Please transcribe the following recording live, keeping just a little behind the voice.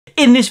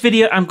In this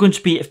video, I'm going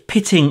to be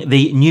pitting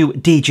the new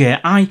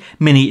DJI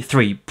Mini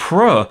 3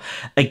 Pro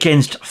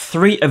against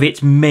three of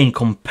its main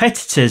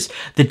competitors,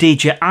 the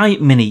DJI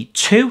Mini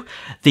 2,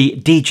 the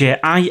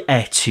DJI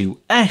Air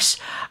 2S,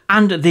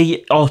 and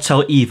the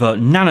Autel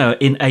Nano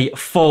in a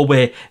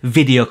four-way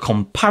video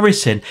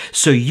comparison,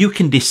 so you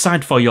can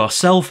decide for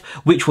yourself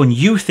which one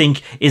you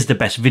think is the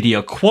best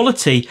video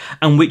quality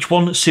and which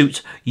one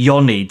suits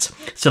your needs.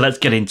 So let's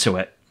get into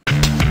it.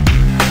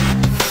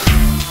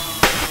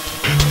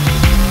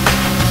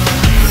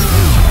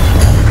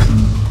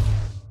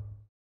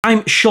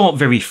 I'm sure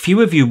very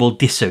few of you will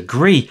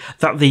disagree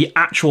that the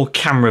actual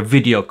camera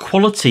video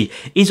quality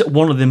is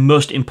one of the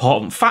most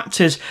important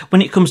factors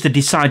when it comes to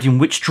deciding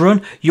which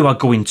drone you are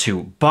going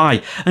to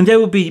buy. And there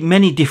will be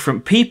many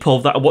different people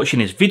that are watching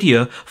this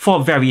video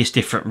for various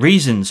different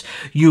reasons.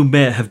 You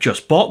may have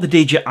just bought the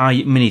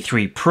DJI Mini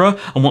 3 Pro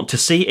and want to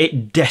see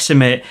it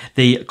decimate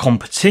the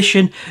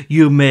competition.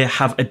 You may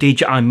have a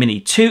DJI Mini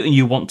 2 and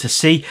you want to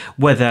see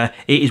whether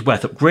it is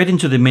worth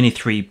upgrading to the Mini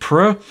 3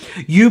 Pro.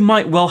 You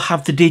might well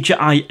have the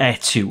DJI Air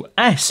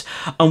 2S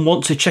and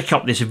want to check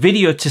out this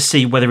video to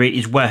see whether it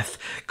is worth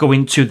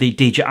going to the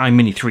DJI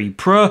Mini 3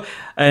 Pro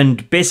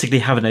and basically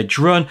having a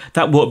drone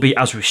that won't be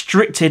as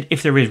restricted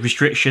if there is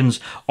restrictions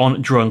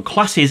on drone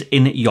classes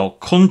in your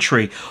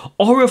country.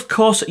 Or of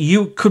course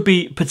you could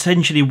be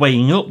potentially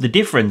weighing up the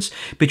difference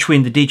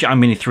between the DJI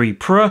Mini 3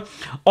 Pro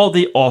or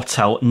the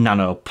Autel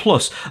Nano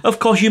Plus. Of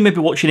course you may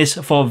be watching this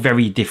for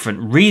very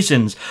different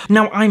reasons.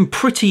 Now I'm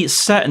pretty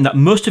certain that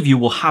most of you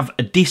will have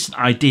a decent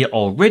idea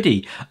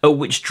already at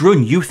which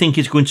drone you think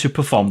is going to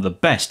perform the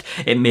best.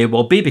 It may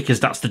well be because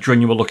that's the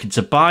drone you were looking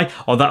to buy,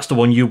 or that's the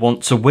one you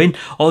want to win,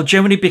 or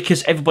generally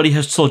because everybody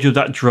has told you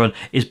that drone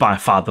is by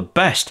far the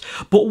best.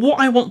 But what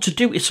I want to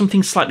do is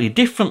something slightly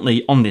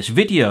differently on this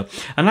video,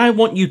 and I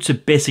want you to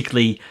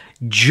basically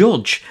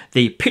judge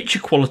the picture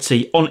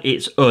quality on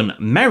its own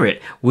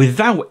merit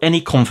without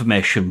any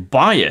confirmation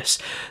bias.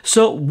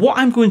 So what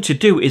I'm going to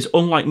do is,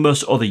 unlike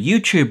most other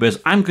YouTubers,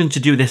 I'm going to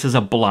do this as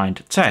a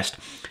blind test.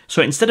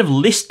 So instead of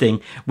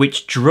listing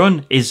which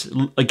drone is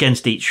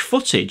against each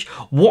footage,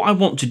 what I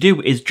want to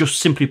do is just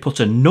simply put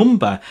a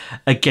number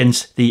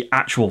against the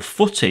actual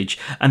footage.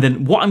 And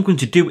then what I'm going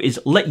to do is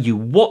let you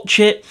watch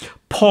it,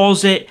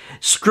 pause it,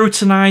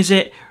 scrutinize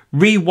it,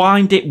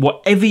 rewind it,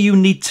 whatever you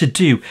need to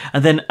do,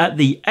 and then at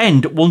the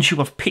end, once you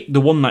have picked the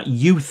one that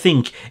you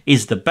think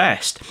is the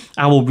best,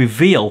 I will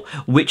reveal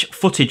which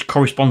footage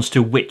corresponds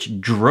to which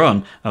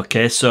drone.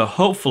 Okay, so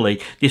hopefully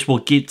this will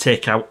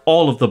take out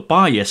all of the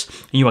bias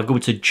and you are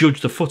going to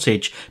judge the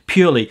footage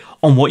purely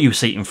on what you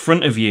see in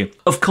front of you.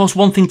 Of course,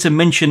 one thing to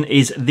mention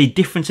is the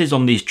differences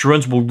on these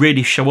drones will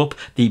really show up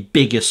the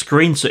bigger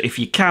screen, so if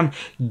you can,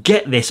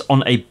 get this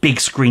on a big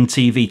screen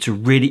TV to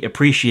really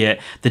appreciate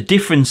the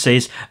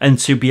differences and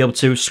to be able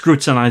to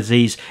scrutinize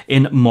these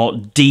in more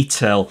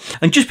detail.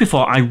 And just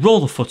before I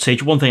roll the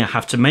footage, one thing I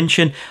have to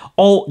mention,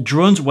 all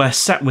drones were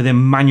set with a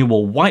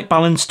manual white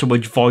balance to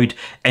avoid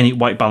any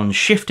white balance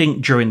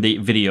shifting during the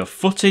video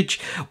footage.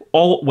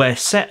 All were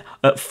set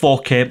at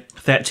 4K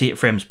 30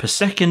 frames per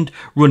second,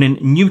 running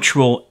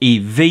neutral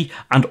EV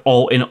and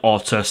all in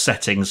auto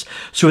settings.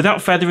 So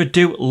without further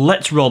ado,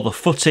 let's roll the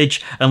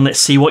footage and let's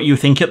see what you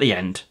think at the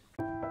end.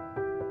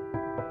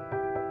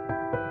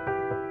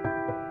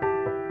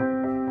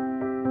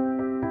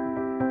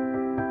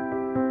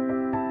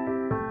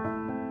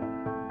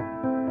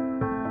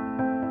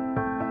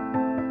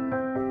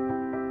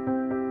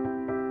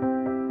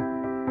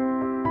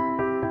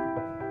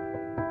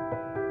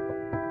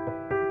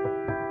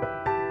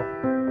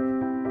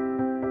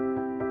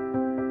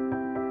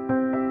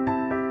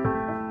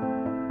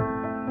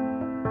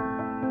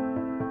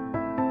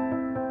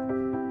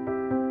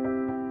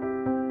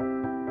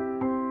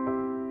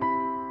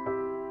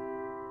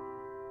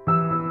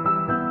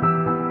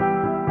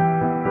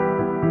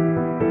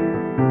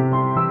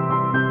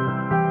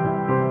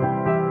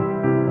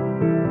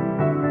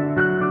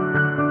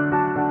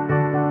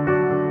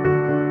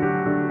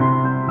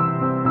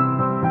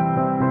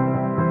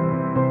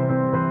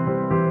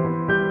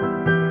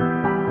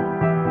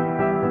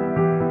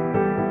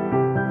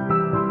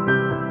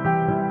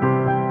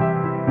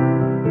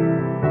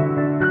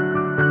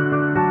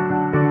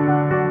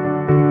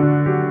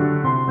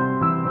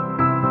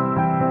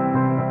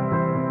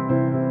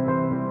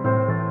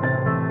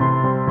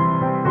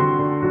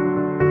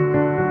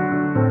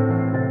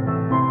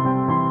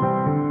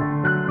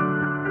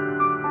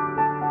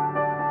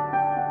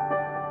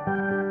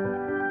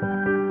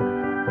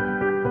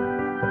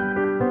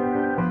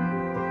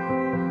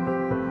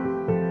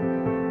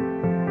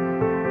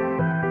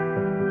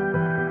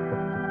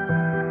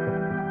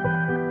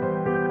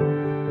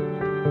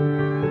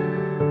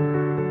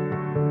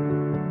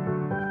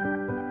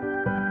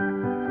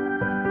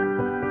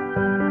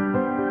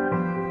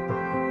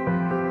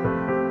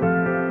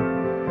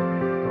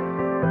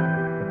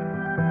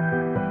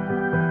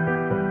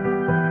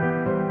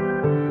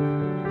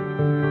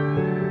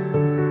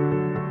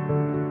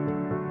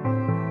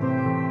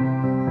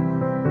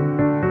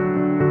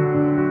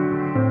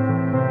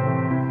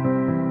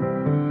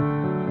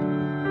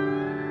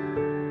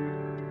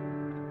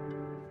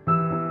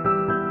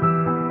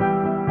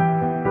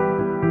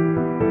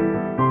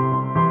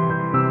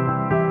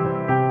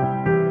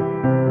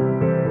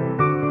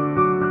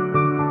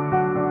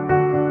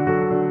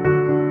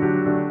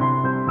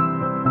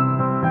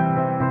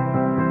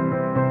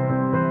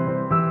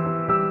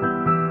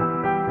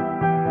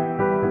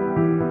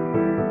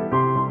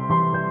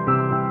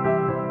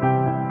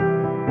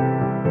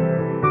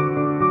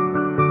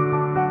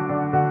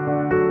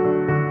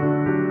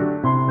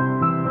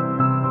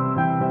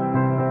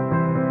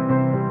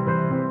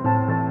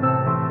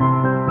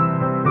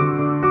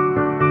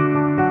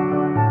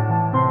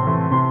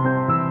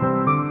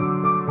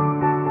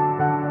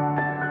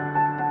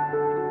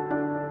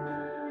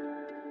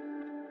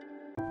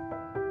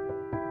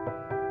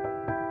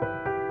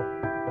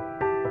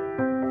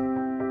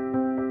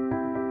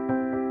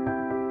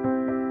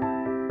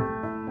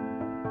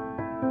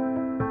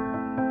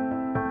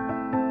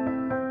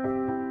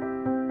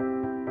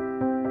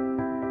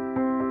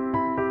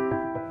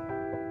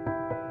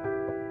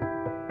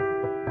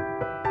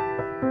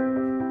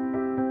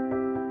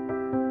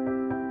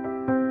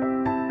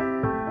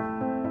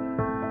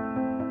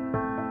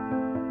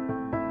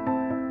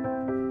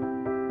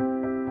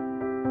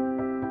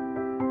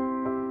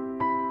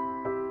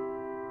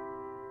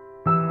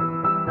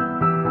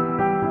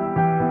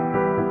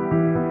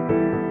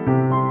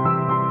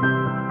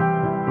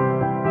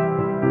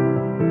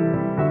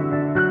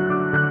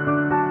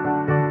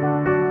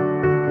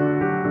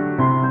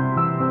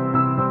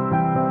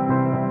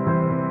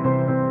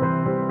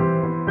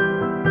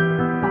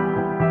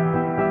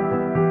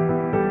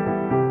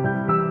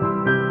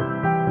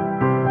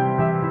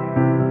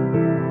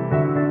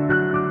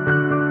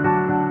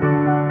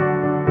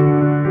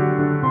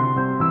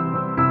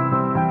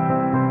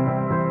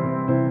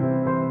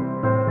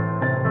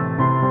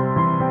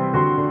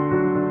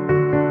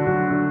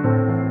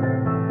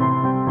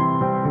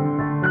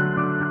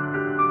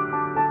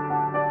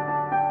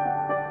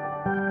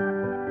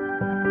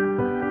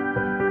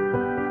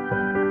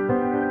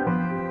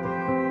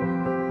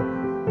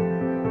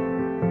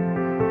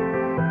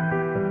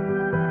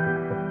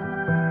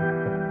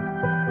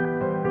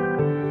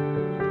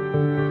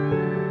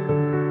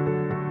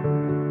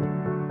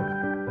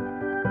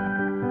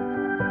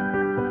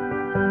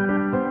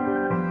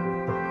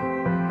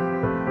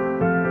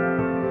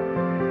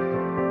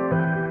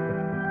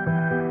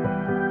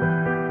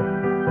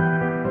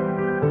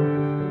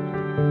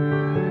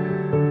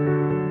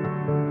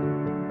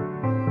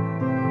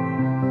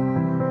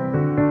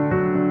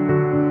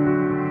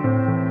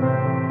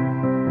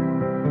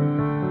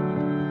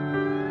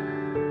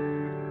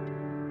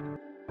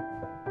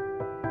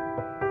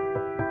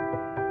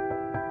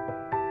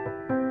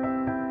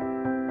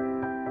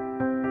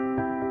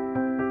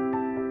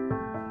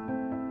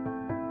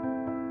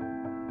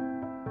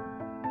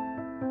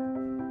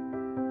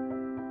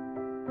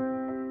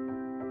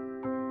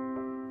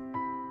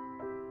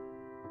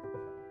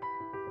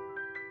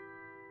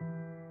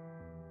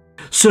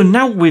 So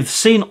now we've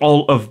seen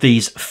all of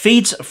these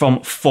feeds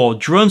from 4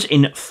 drones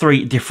in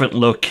 3 different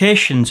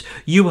locations,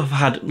 you have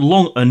had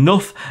long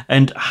enough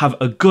and have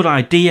a good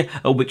idea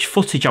of which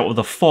footage out of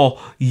the 4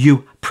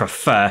 you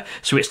prefer.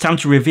 So it's time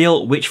to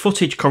reveal which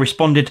footage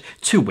corresponded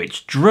to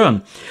which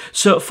drone.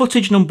 So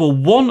footage number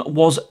 1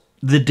 was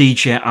the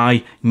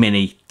DJI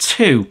Mini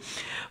 2.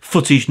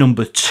 Footage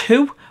number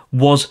 2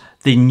 was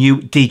the new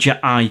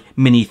DJI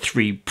Mini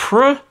 3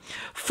 Pro.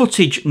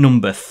 Footage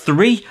number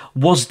 3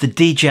 was the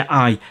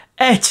DJI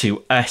Air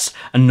 2S,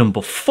 and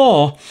number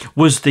 4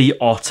 was the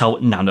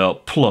Autel Nano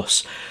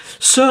Plus.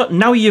 So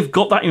now you've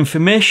got that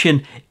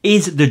information,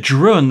 is the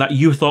drone that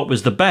you thought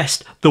was the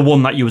best the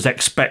one that you was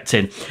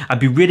expecting? I'd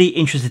be really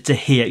interested to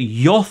hear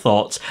your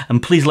thoughts,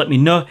 and please let me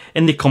know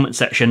in the comment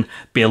section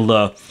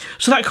below.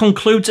 So that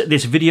concludes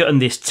this video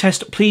and this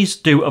test. Please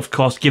do of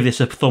course give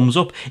this a thumbs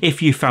up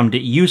if you found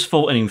it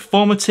useful and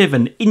informative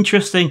and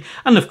interesting,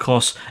 and of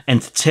course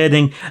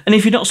entertaining. And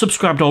if you're not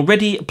subscribed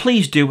already,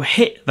 please do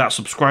hit that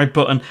subscribe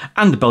button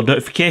and the bell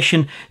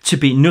notification to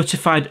be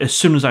notified as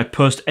soon as I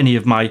post any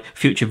of my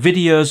future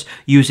videos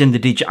using the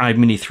DJI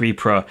Mini 3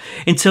 Pro.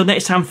 Until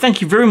next time,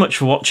 thank you very much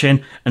for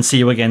watching, and see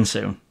you again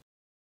soon.